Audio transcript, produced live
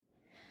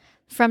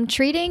from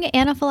treating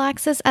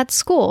anaphylaxis at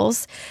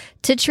schools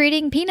to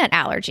treating peanut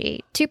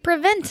allergy to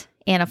prevent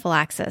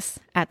anaphylaxis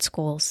at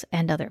schools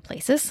and other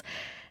places.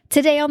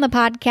 Today on the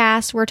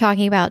podcast, we're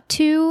talking about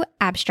two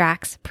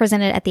abstracts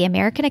presented at the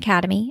American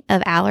Academy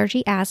of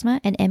Allergy, Asthma,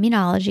 and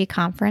Immunology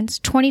Conference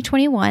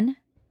 2021.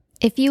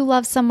 If you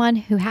love someone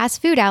who has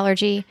food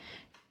allergy,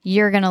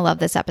 you're going to love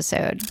this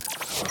episode.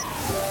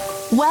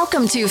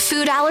 Welcome to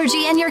Food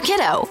Allergy and Your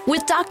Kiddo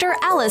with Dr.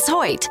 Alice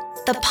Hoyt,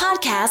 the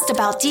podcast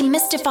about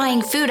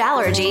demystifying food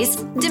allergies,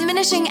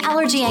 diminishing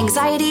allergy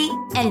anxiety,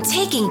 and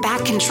taking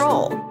back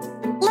control.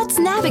 Let's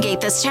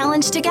navigate this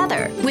challenge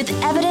together with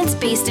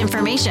evidence-based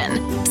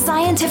information,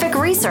 scientific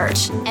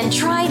research, and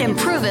tried and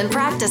proven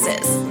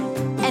practices.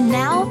 And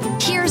now,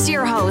 here's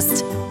your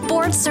host,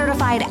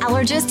 board-certified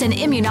allergist and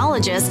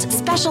immunologist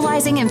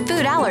specializing in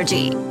food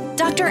allergy,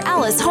 Dr.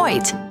 Alice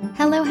Hoyt.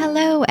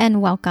 Hello,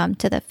 and welcome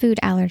to the Food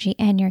Allergy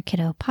and Your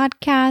Kiddo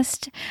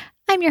podcast.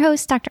 I'm your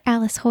host, Dr.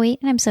 Alice Hoyt,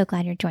 and I'm so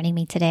glad you're joining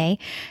me today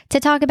to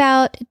talk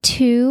about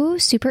two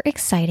super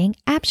exciting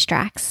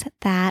abstracts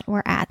that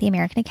were at the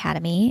American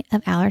Academy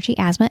of Allergy,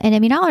 Asthma, and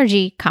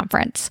Immunology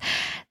Conference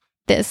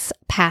this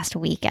past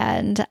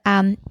weekend.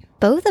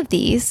 Both of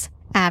these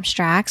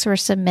abstracts were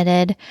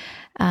submitted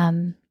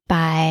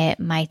by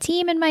my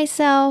team and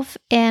myself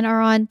and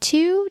are on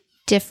two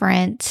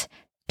different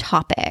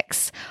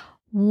topics.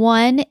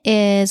 One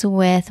is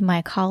with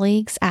my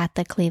colleagues at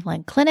the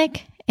Cleveland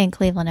Clinic in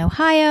Cleveland,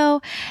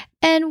 Ohio,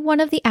 and one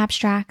of the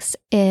abstracts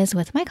is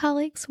with my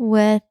colleagues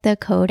with the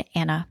Code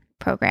Anna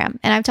program.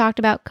 And I've talked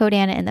about Code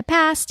Anna in the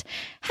past,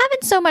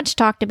 haven't so much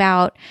talked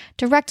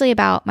directly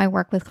about my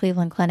work with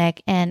Cleveland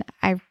Clinic, and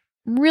I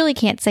really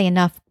can't say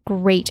enough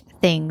great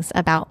things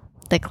about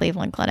the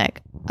Cleveland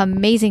Clinic.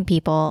 Amazing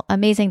people,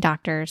 amazing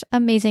doctors,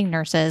 amazing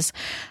nurses,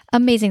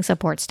 amazing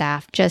support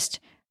staff, just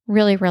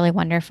really, really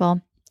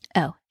wonderful.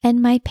 Oh,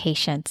 and my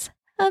patients.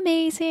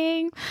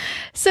 Amazing.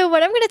 So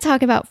what I'm going to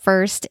talk about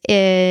first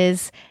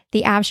is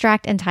the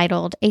abstract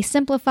entitled A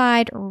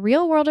Simplified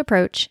Real-World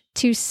Approach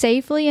to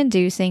Safely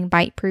Inducing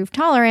Bite-Proof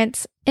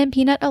Tolerance in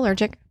Peanut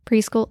Allergic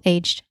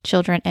Preschool-Aged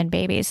Children and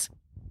Babies.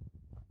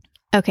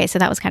 Okay, so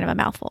that was kind of a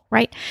mouthful,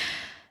 right?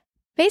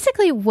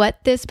 Basically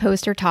what this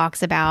poster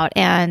talks about,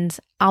 and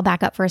I'll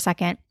back up for a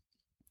second.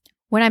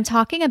 When I'm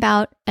talking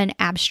about an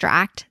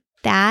abstract,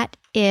 that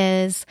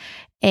is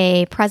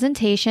a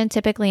presentation,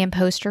 typically in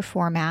poster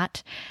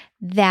format,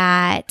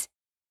 that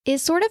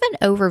is sort of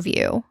an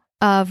overview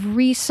of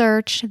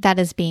research that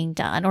is being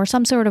done or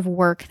some sort of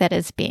work that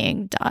is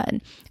being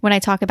done. When I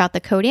talk about the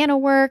Code Anna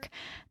work,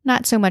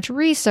 not so much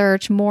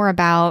research, more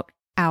about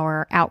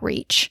our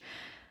outreach.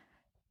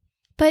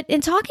 But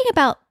in talking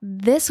about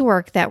this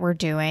work that we're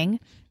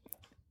doing,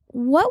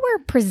 what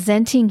we're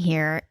presenting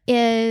here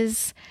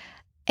is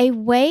a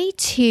way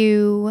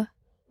to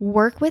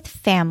work with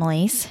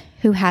families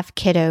who have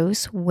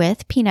kiddos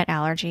with peanut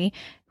allergy,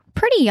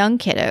 pretty young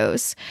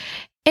kiddos.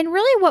 And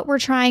really what we're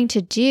trying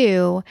to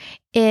do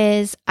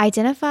is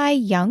identify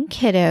young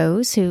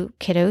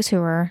kiddos who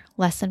are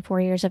less than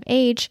 4 years of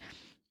age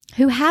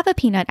who have a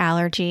peanut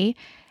allergy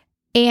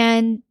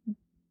and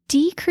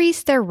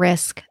decrease their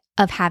risk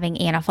of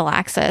having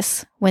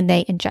anaphylaxis when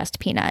they ingest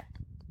peanut.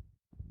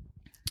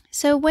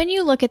 So when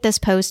you look at this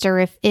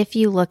poster, if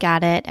you look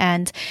at it,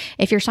 and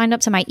if you're signed up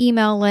to my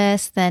email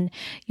list, then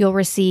you'll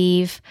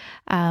receive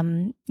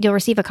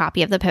a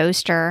copy of the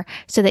poster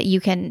so that you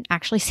can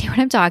actually see what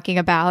I'm talking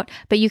about.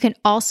 But you can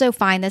also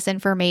find this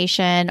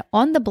information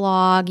on the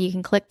blog. You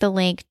can click the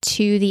link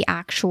to the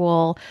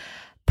actual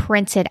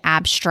printed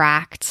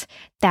abstract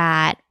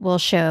that will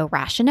show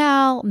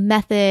rationale,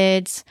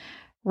 methods,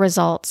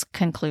 results,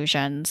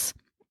 conclusions.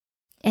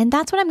 And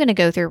that's what I'm going to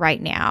go through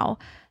right now.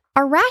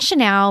 Our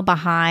rationale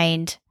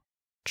behind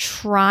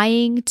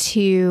trying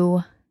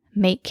to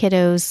make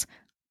kiddos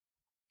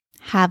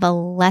have a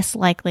less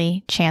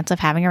likely chance of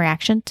having a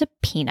reaction to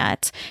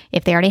peanuts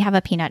if they already have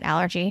a peanut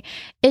allergy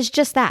is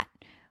just that.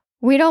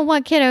 We don't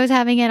want kiddos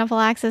having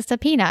anaphylaxis to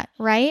peanut,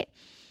 right?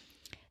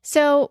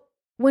 So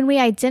when we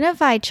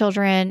identify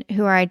children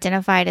who are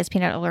identified as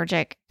peanut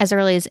allergic as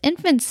early as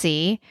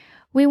infancy,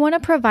 we want to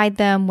provide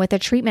them with a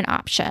treatment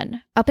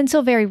option. Up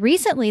until very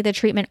recently, the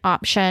treatment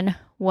option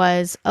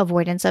was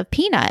avoidance of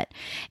peanut.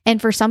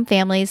 And for some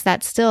families,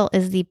 that still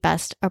is the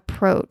best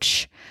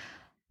approach.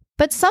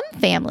 But some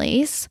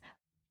families,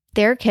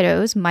 their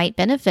kiddos might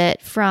benefit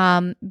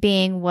from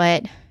being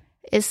what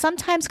is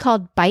sometimes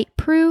called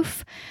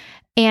bite-proof.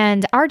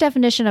 And our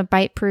definition of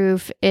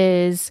bite-proof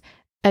is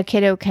a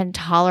kiddo can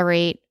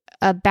tolerate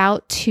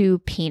about 2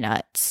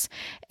 peanuts.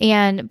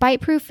 And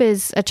bite-proof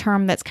is a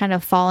term that's kind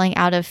of falling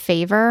out of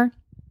favor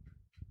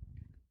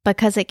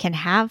because it can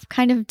have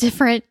kind of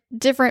different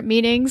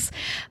meanings.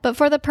 But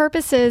for the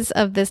purposes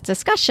of this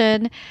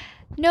discussion,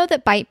 know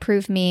that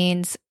bite-proof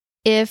means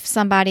if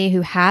somebody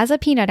who has a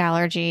peanut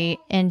allergy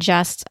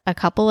ingests a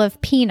couple of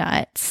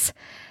peanuts,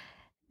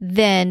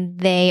 then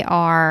they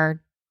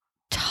are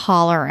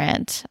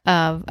tolerant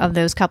of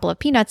those couple of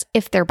peanuts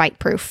if they're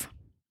bite-proof.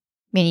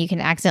 Meaning you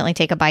can accidentally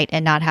take a bite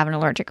and not have an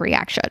allergic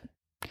reaction.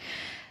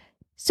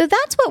 So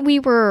that's what we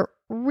were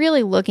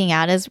really looking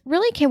at is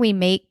really, can we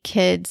make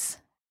kids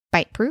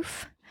bite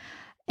proof?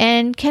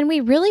 And can we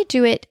really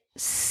do it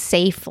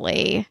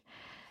safely?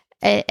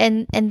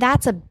 And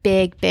that's a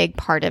big, big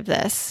part of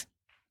this.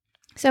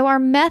 So our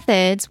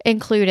methods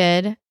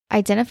included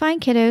identifying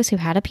kiddos who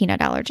had a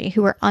peanut allergy,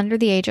 who were under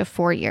the age of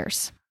 4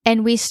 years.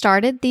 And we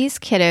started these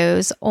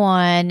kiddos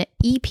on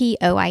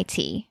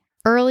EPOIT,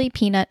 early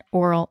peanut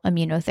oral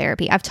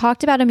immunotherapy. I've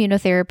talked about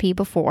immunotherapy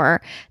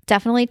before.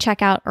 Definitely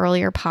check out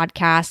earlier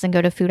podcasts and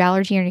go to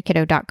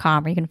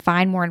foodallergyandyourkiddo.com where you can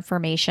find more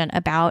information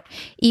about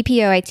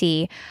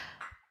EPOIT.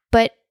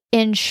 But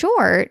in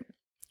short,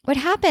 what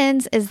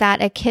happens is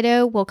that a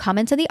kiddo will come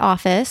into the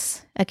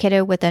office, a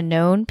kiddo with a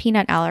known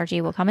peanut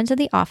allergy will come into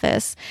the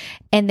office,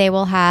 and they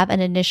will have an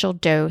initial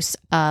dose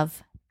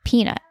of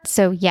peanut.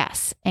 So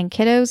yes, in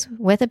kiddos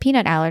with a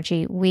peanut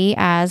allergy, we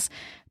as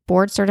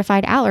board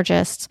certified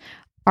allergists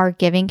are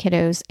giving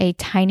kiddos a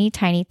tiny,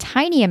 tiny,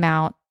 tiny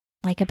amount,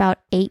 like about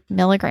 8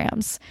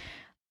 milligrams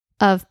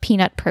of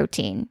peanut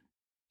protein.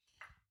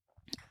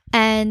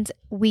 And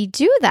we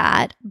do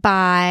that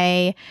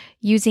by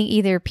using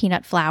either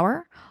peanut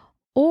flour,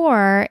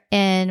 or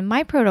in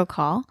my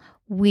protocol,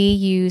 we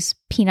use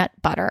peanut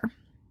butter.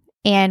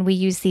 And we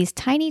use these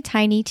tiny,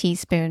 tiny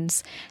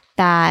teaspoons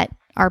that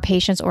our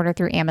patients order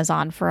through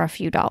Amazon for a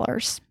few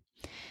dollars.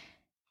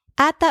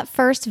 At that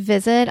first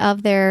visit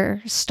of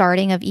their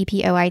starting of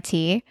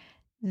EPOIT,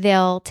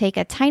 they'll take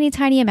a tiny,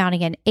 tiny amount,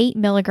 again, 8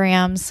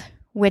 milligrams,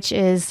 which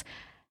is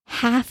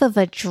half of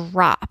a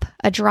drop.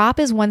 A drop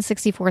is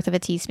 1/64 of a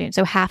teaspoon,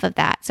 so half of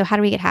that. So how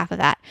do we get half of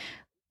that?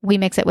 We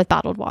mix it with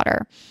bottled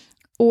water.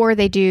 Or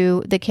the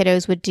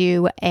kiddos would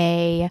do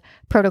a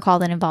protocol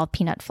that involved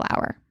peanut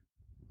flour.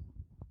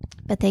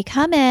 But they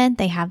come in,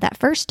 they have that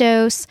first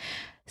dose.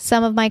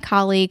 Some of my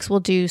colleagues will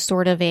do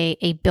sort of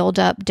a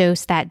build-up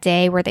dose that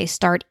day where they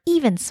start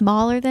even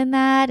smaller than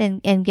that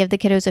and give the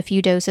kiddos a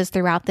few doses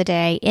throughout the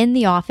day in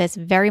the office,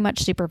 very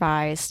much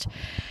supervised.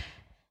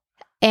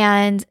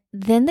 And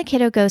then the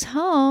kiddo goes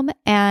home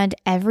and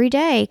every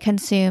day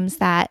consumes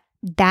that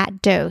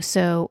dose.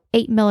 So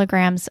 8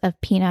 milligrams of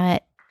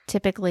peanut,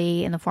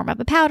 typically in the form of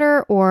a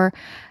powder or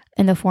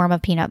in the form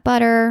of peanut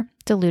butter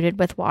diluted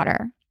with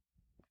water.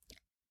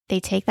 They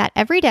take that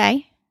every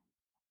day,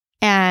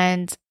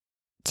 and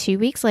 2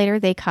 weeks later,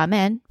 they come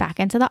in back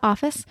into the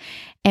office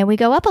and we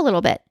go up a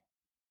little bit.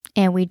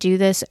 And we do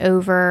this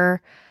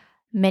over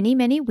many,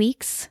 many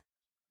weeks.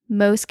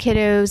 Most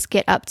kiddos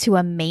get up to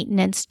a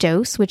maintenance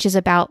dose, which is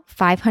about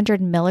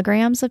 500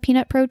 milligrams of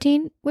peanut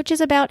protein, which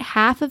is about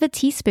half of a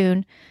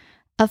teaspoon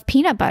of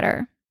peanut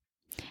butter.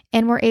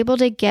 And we're able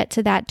to get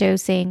to that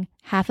dosing,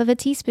 half of a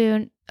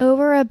teaspoon,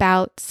 over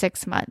about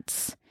 6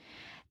 months.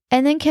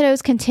 And then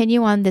kiddos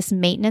continue on this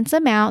maintenance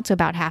amount, so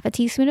about half a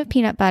teaspoon of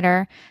peanut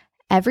butter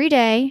every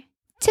day,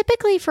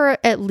 typically for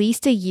at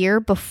least a year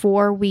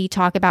before we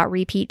talk about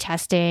repeat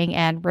testing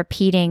and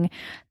repeating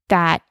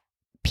that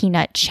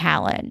peanut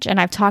challenge. And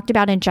I've talked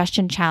about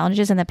ingestion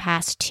challenges in the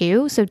past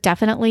too, so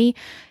definitely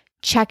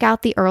check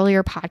out the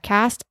earlier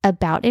podcast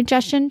about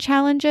ingestion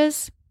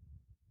challenges.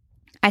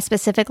 I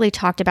specifically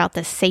talked about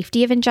the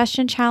safety of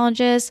ingestion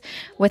challenges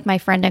with my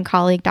friend and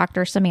colleague,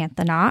 Dr.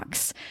 Samantha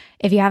Knox.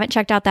 If you haven't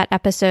checked out that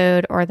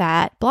episode or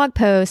that blog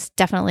post,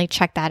 definitely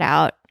check that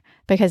out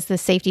because the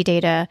safety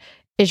data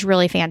is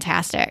really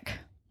fantastic.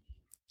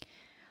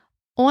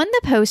 On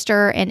the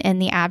poster and in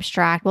the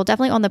abstract, well,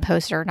 definitely on the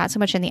poster, not so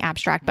much in the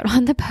abstract, but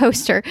on the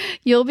poster,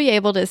 you'll be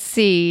able to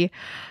see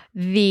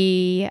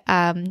the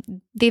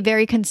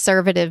very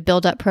conservative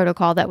build-up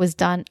protocol that was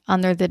done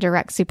under the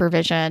direct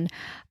supervision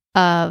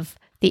of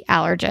the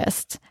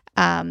allergist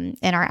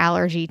in our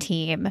allergy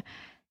team.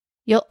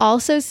 You'll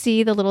also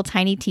see the little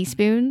tiny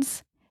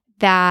teaspoons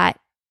that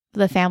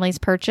the families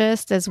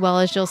purchased, as well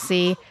as you'll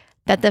see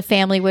that the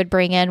family would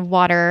bring in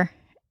water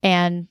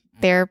and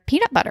their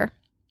peanut butter.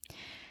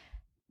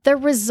 The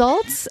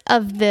results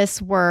of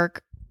this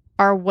work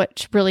are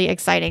what's really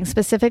exciting,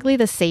 specifically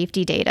the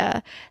safety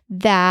data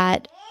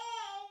that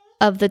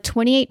of the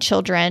 28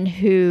 children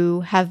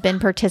who have been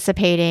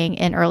participating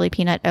in early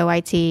peanut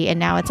OIT, and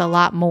now it's a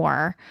lot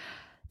more,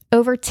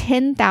 over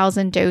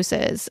 10,000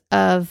 doses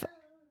of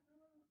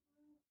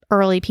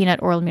early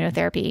peanut oral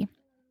immunotherapy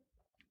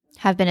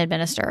have been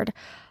administered.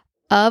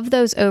 Of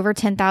those over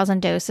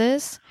 10,000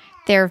 doses,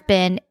 there have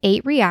been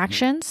 8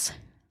 reactions,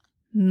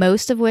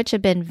 most of which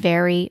have been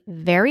very,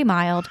 very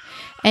mild,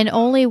 and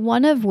only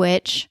one of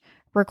which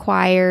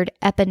required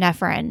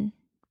epinephrine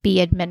be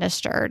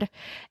administered.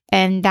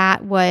 And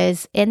that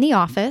was in the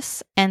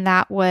office, and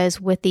that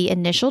was with the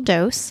initial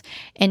dose,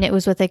 and it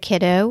was with a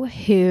kiddo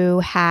who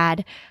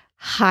had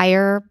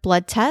higher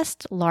blood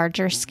tests,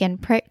 larger skin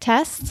prick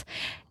tests,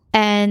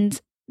 and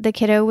the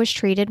kiddo was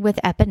treated with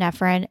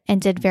epinephrine and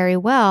did very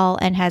well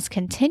and has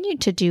continued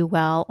to do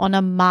well on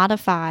a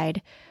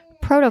modified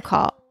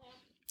protocol.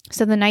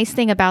 So the nice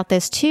thing about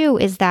this too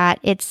is that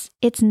it's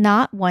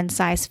not one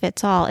size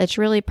fits all. It's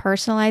really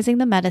personalizing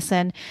the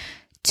medicine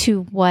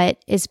to what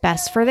is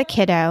best for the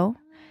kiddo.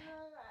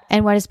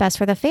 and what is best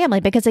for the family.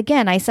 Because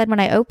again, I said when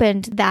I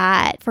opened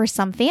that for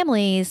some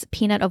families,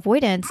 peanut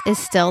avoidance is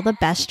still the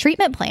best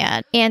treatment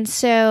plan. And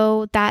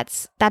so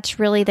that's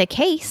really the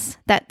case,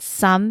 that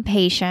some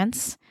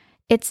patients,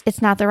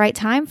 it's not the right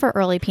time for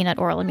early peanut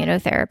oral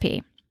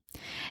immunotherapy.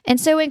 And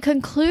so in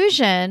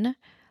conclusion,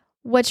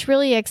 what's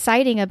really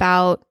exciting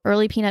about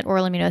early peanut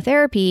oral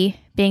immunotherapy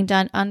being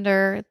done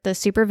under the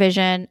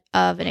supervision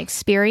of an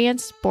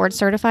experienced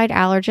board-certified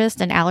allergist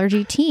and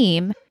allergy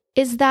team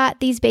is that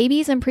these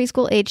babies and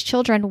preschool-age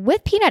children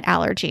with peanut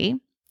allergy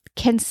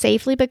can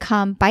safely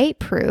become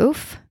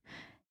bite-proof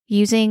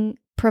using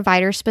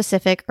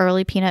provider-specific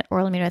early peanut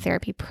oral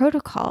immunotherapy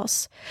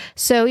protocols.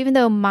 So even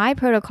though my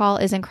protocol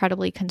is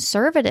incredibly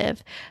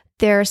conservative,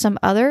 there are some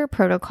other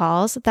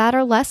protocols that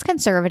are less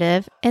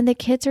conservative, and the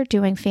kids are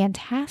doing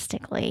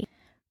fantastically.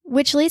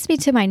 Which leads me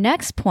to my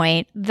next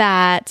point,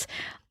 that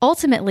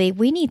ultimately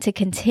we need to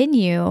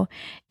continue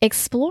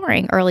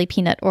exploring early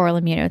peanut oral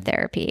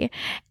immunotherapy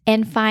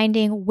and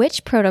finding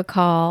which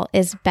protocol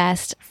is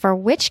best for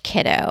which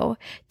kiddo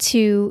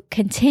to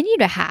continue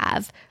to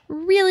have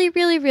really,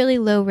 really, really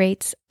low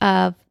rates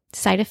of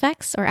side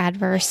effects or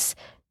adverse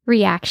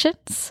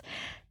reactions,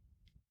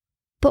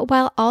 but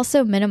while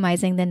also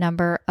minimizing the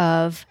number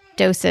of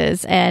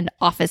doses and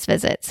office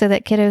visits so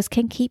that kiddos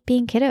can keep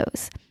being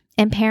kiddos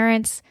and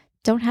parents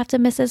don't have to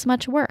miss as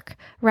much work,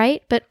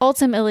 right? But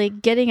ultimately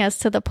getting us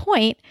to the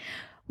point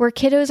where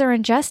kiddos are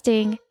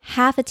ingesting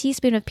half a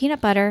teaspoon of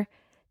peanut butter,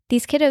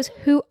 these kiddos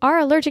who are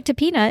allergic to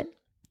peanut,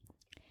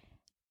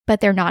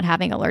 but they're not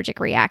having allergic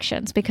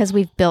reactions because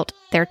we've built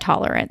their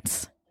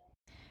tolerance.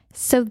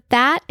 So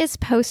that is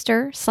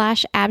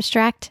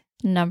poster/abstract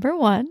number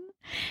 1.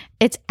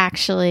 It's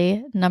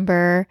actually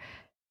number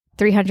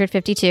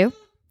 352.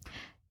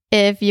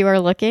 If you are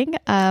looking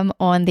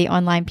on the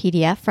online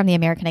PDF from the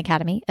American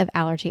Academy of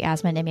Allergy,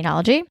 Asthma, and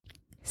Immunology.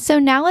 So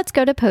now let's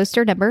go to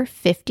poster number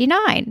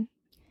 59.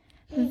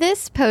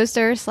 This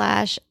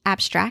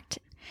poster/abstract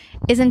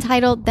is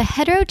entitled The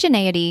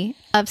Heterogeneity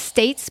of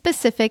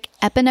State-Specific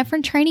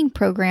Epinephrine Training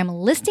Program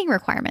Listing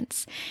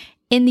Requirements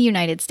in the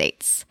United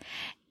States.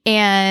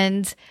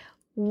 And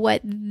what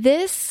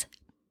this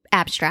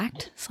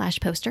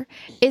abstract/poster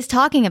is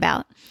talking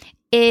about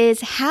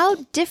is how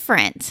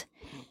different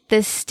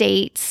the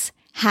states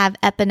have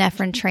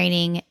epinephrine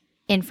training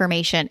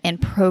information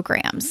and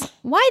programs.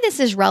 Why this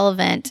is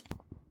relevant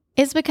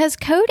is because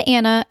Code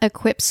Anna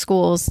equips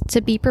schools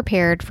to be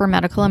prepared for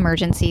medical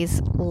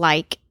emergencies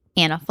like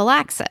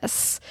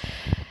anaphylaxis.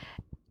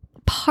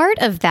 Part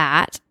of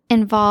that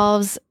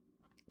involves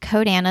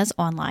Code Anna's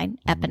online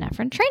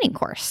epinephrine training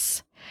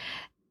course.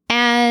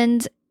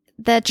 And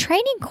the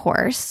training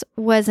course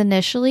was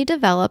initially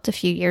developed a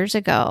few years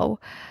ago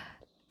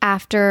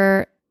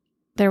after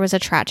there was a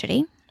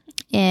tragedy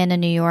in a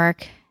New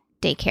York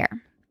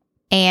daycare.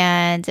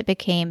 And it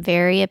became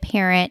very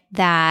apparent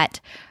that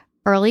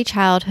early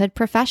childhood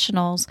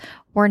professionals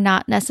were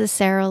not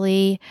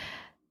necessarily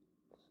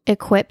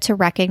equipped to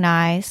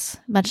recognize,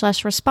 much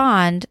less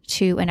respond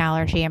to an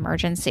allergy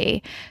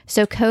emergency.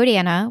 So Code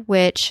Anna,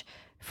 which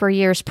for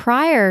years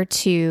prior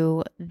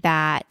to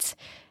that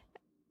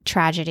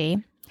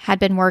tragedy had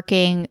been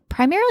working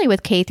primarily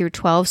with K through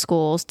 12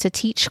 schools to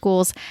teach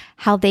schools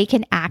how they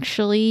can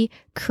actually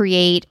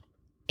create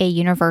a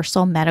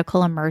universal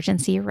medical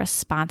emergency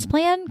response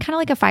plan, kind of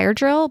like a fire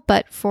drill,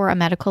 but for a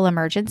medical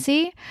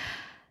emergency.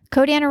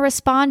 Code Anna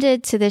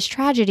responded to this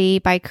tragedy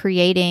by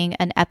creating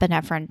an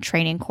epinephrine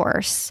training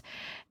course.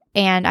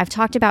 And I've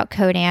talked about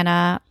Code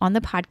Anna on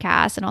the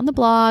podcast and on the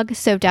blog,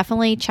 so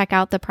definitely check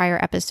out the prior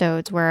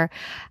episodes where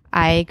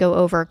I go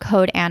over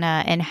Code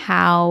Anna and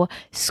how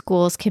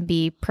schools can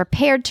be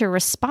prepared to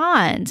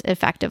respond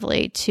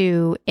effectively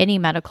to any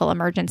medical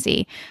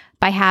emergency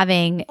by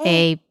having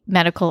a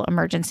medical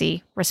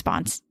emergency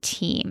response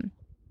team.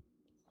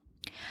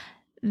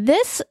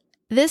 This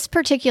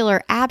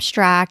particular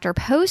abstract or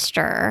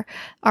poster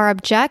are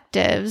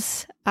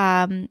objectives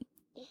of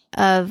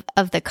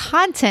the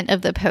content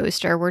of the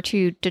poster were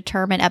to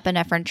determine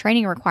epinephrine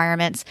training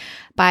requirements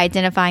by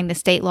identifying the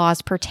state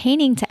laws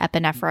pertaining to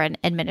epinephrine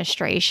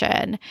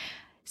administration.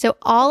 So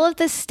all of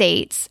the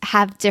states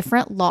have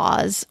different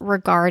laws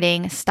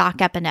regarding stock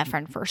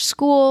epinephrine for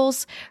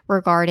schools,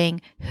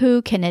 regarding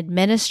who can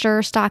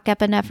administer stock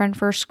epinephrine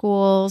for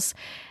schools,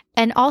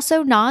 and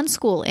also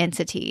non-school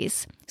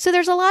entities. So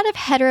there's a lot of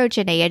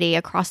heterogeneity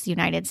across the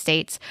United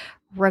States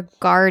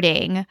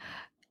regarding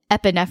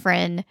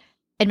epinephrine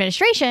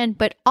administration,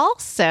 but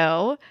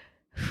also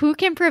who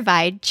can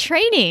provide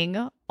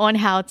training on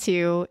how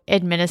to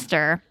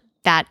administer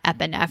that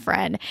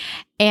epinephrine.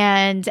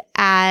 And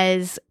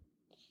as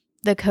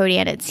the Code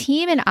Anna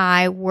team and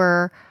I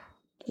were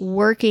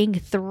working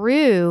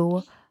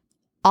through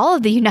all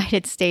of the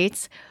United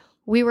States,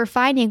 we were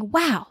finding,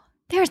 wow,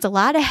 there's a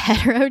lot of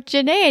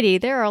heterogeneity.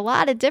 There are a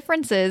lot of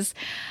differences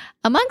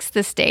amongst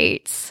the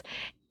states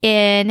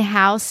in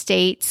how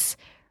states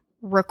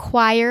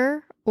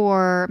require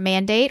or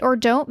mandate or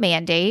don't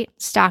mandate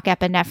stock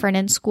epinephrine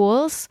in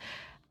schools.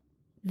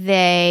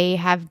 They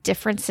have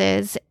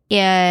differences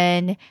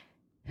in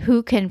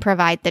who can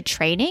provide the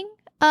training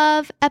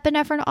of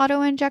epinephrine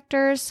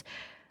autoinjectors.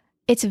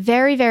 It's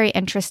very, very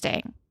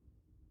interesting.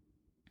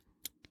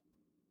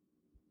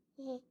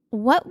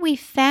 What we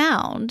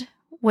found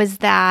was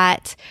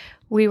that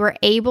we were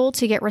able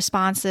to get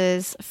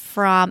responses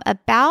from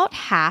about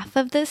half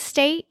of the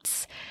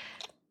states.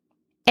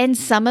 And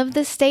some of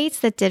the states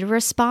that did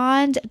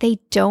respond, they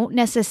don't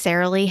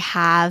necessarily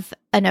have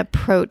an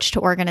approach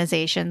to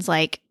organizations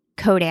like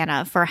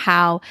CODANA for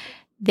how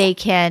they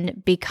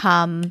can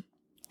become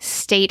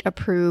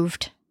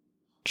state-approved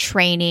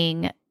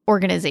training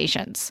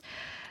organizations.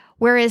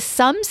 Whereas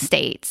some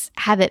states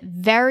have it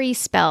very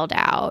spelled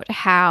out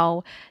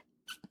how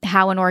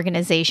an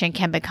organization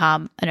can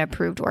become an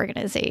approved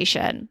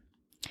organization.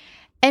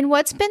 And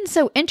what's been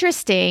so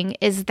interesting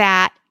is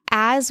that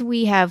as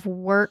we have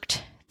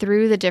worked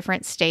through the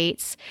different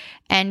states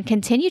and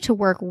continue to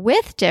work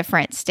with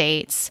different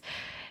states,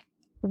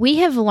 we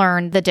have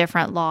learned the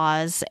different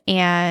laws,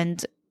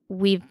 and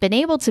we've been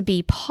able to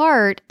be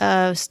part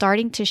of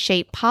starting to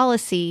shape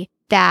policy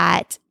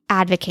that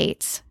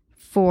advocates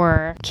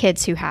for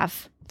kids who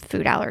have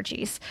food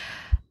allergies.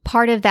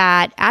 Part of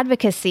that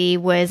advocacy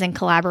was in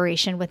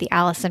collaboration with the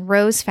Allison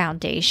Rose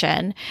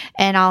Foundation,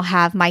 and I'll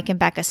have Mike and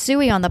Becca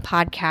Suey on the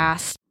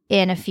podcast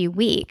in a few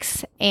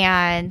weeks.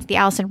 And the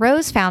Allison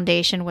Rose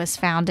Foundation was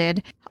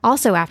founded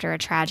also after a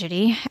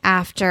tragedy,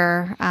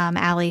 after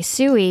Allie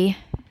Suey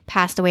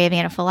passed away of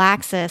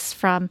anaphylaxis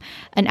from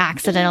an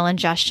accidental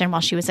ingestion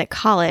while she was at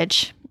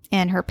college.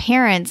 And her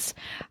parents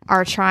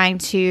are trying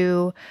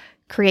to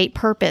create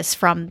purpose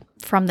from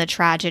the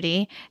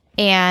tragedy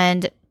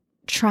and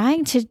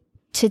trying to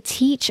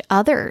teach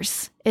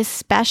others,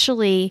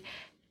 especially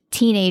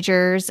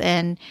teenagers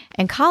and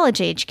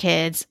college-age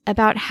kids,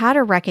 about how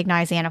to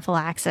recognize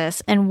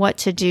anaphylaxis and what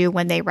to do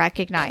when they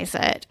recognize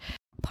it.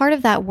 Part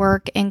of that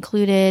work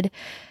included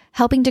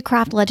helping to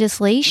craft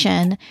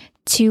legislation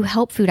to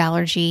help food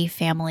allergy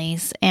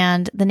families,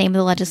 and the name of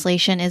the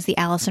legislation is the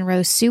Allison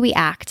Rose Suey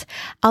Act.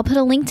 I'll put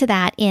a link to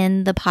that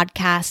in the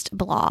podcast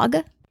blog.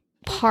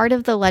 Part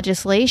of the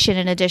legislation,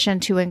 in addition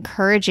to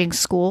encouraging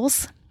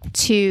schools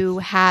to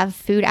have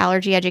food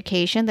allergy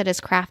education that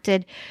is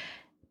crafted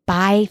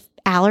by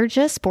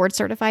allergists,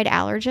 board-certified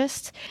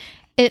allergists,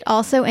 it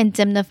also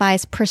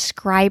indemnifies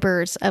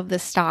prescribers of the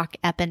stock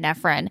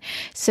epinephrine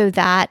so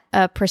that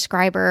a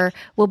prescriber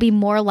will be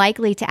more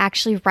likely to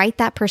actually write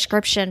that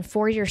prescription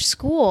for your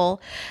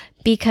school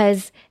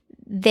because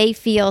they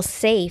feel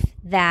safe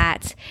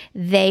that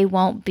they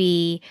won't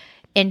be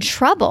in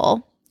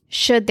trouble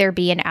should there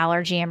be an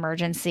allergy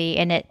emergency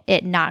and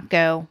it not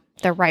go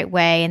the right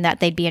way, and that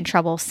they'd be in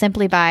trouble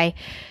simply by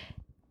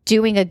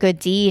doing a good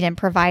deed and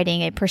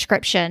providing a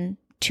prescription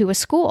to a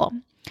school.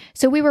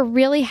 So we were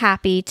really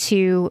happy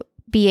to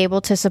be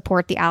able to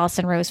support the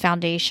Allison Rose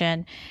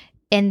Foundation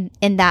in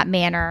that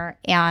manner.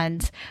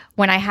 And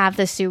when I have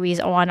the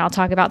Sueys on, I'll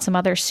talk about some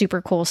other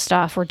super cool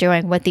stuff we're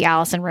doing with the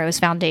Allison Rose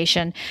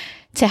Foundation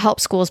to help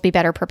schools be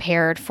better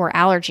prepared for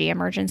allergy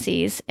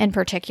emergencies in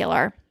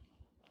particular.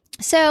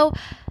 So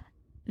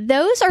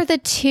those are the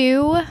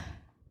two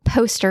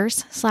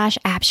posters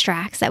 /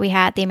 abstracts that we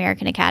had at the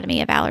American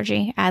Academy of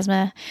Allergy,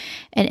 Asthma,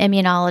 and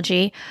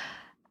Immunology.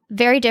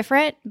 Very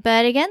different,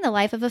 but again, the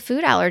life of a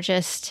food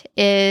allergist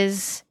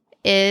is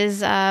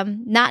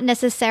not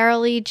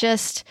necessarily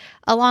just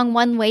along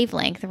one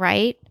wavelength,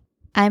 right?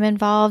 I'm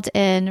involved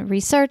in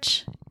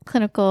research,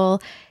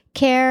 clinical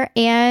care,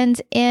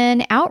 and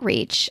in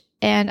outreach,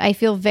 and I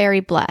feel very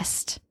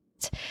blessed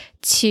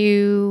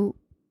to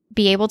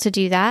be able to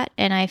do that,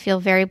 and I feel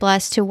very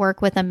blessed to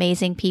work with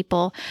amazing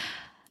people.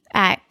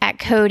 At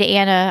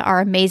CODANA,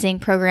 our amazing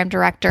program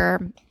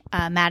director,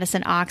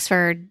 Madison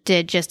Oxford,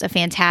 did just a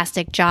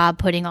fantastic job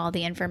putting all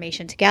the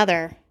information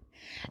together.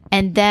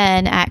 And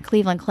then at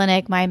Cleveland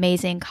Clinic, my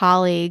amazing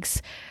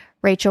colleagues,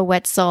 Rachel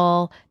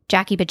Wetzel,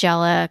 Jackie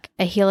Bajelic,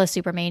 Ahila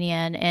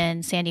Subramanian,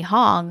 and Sandy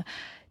Hong,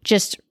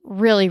 just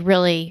really,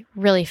 really,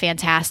 really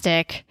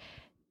fantastic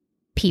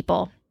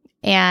people.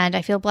 And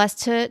I feel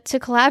blessed to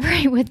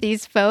collaborate with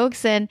these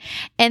folks and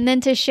then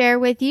to share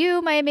with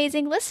you, my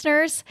amazing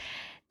listeners,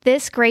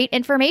 this great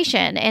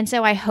information. And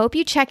so I hope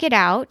you check it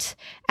out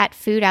at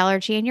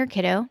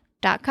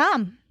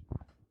foodallergyandyourkiddo.com.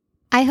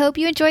 I hope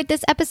you enjoyed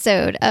this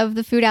episode of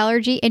the Food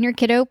Allergy and Your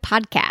Kiddo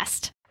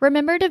podcast.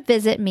 Remember to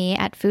visit me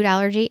at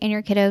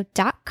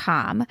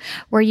foodallergyandyourkiddo.com,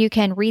 where you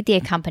can read the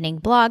accompanying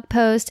blog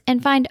post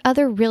and find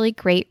other really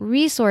great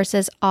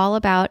resources all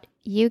about,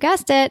 you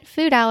guessed it,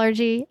 food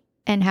allergy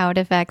and how it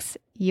affects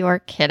your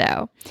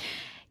kiddo.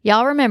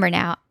 Y'all remember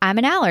now, I'm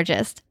an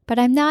allergist, but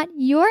I'm not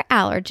your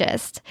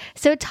allergist.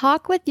 So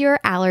talk with your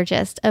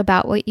allergist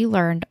about what you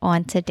learned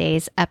on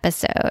today's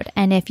episode.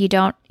 And if you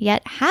don't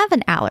yet have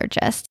an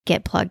allergist,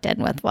 get plugged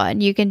in with one.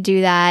 You can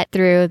do that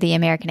through the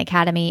American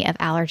Academy of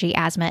Allergy,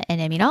 Asthma, and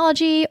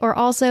Immunology, or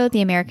also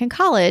the American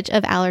College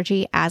of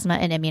Allergy, Asthma,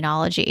 and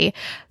Immunology.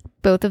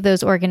 Both of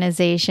those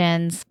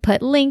organizations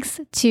put links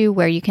to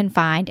where you can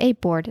find a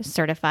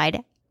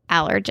board-certified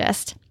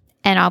allergist.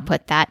 And I'll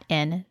put that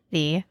in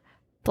the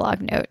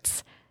blog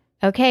notes.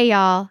 Okay,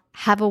 y'all,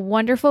 have a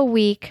wonderful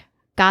week.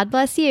 God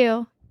bless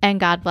you and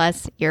God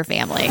bless your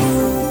family.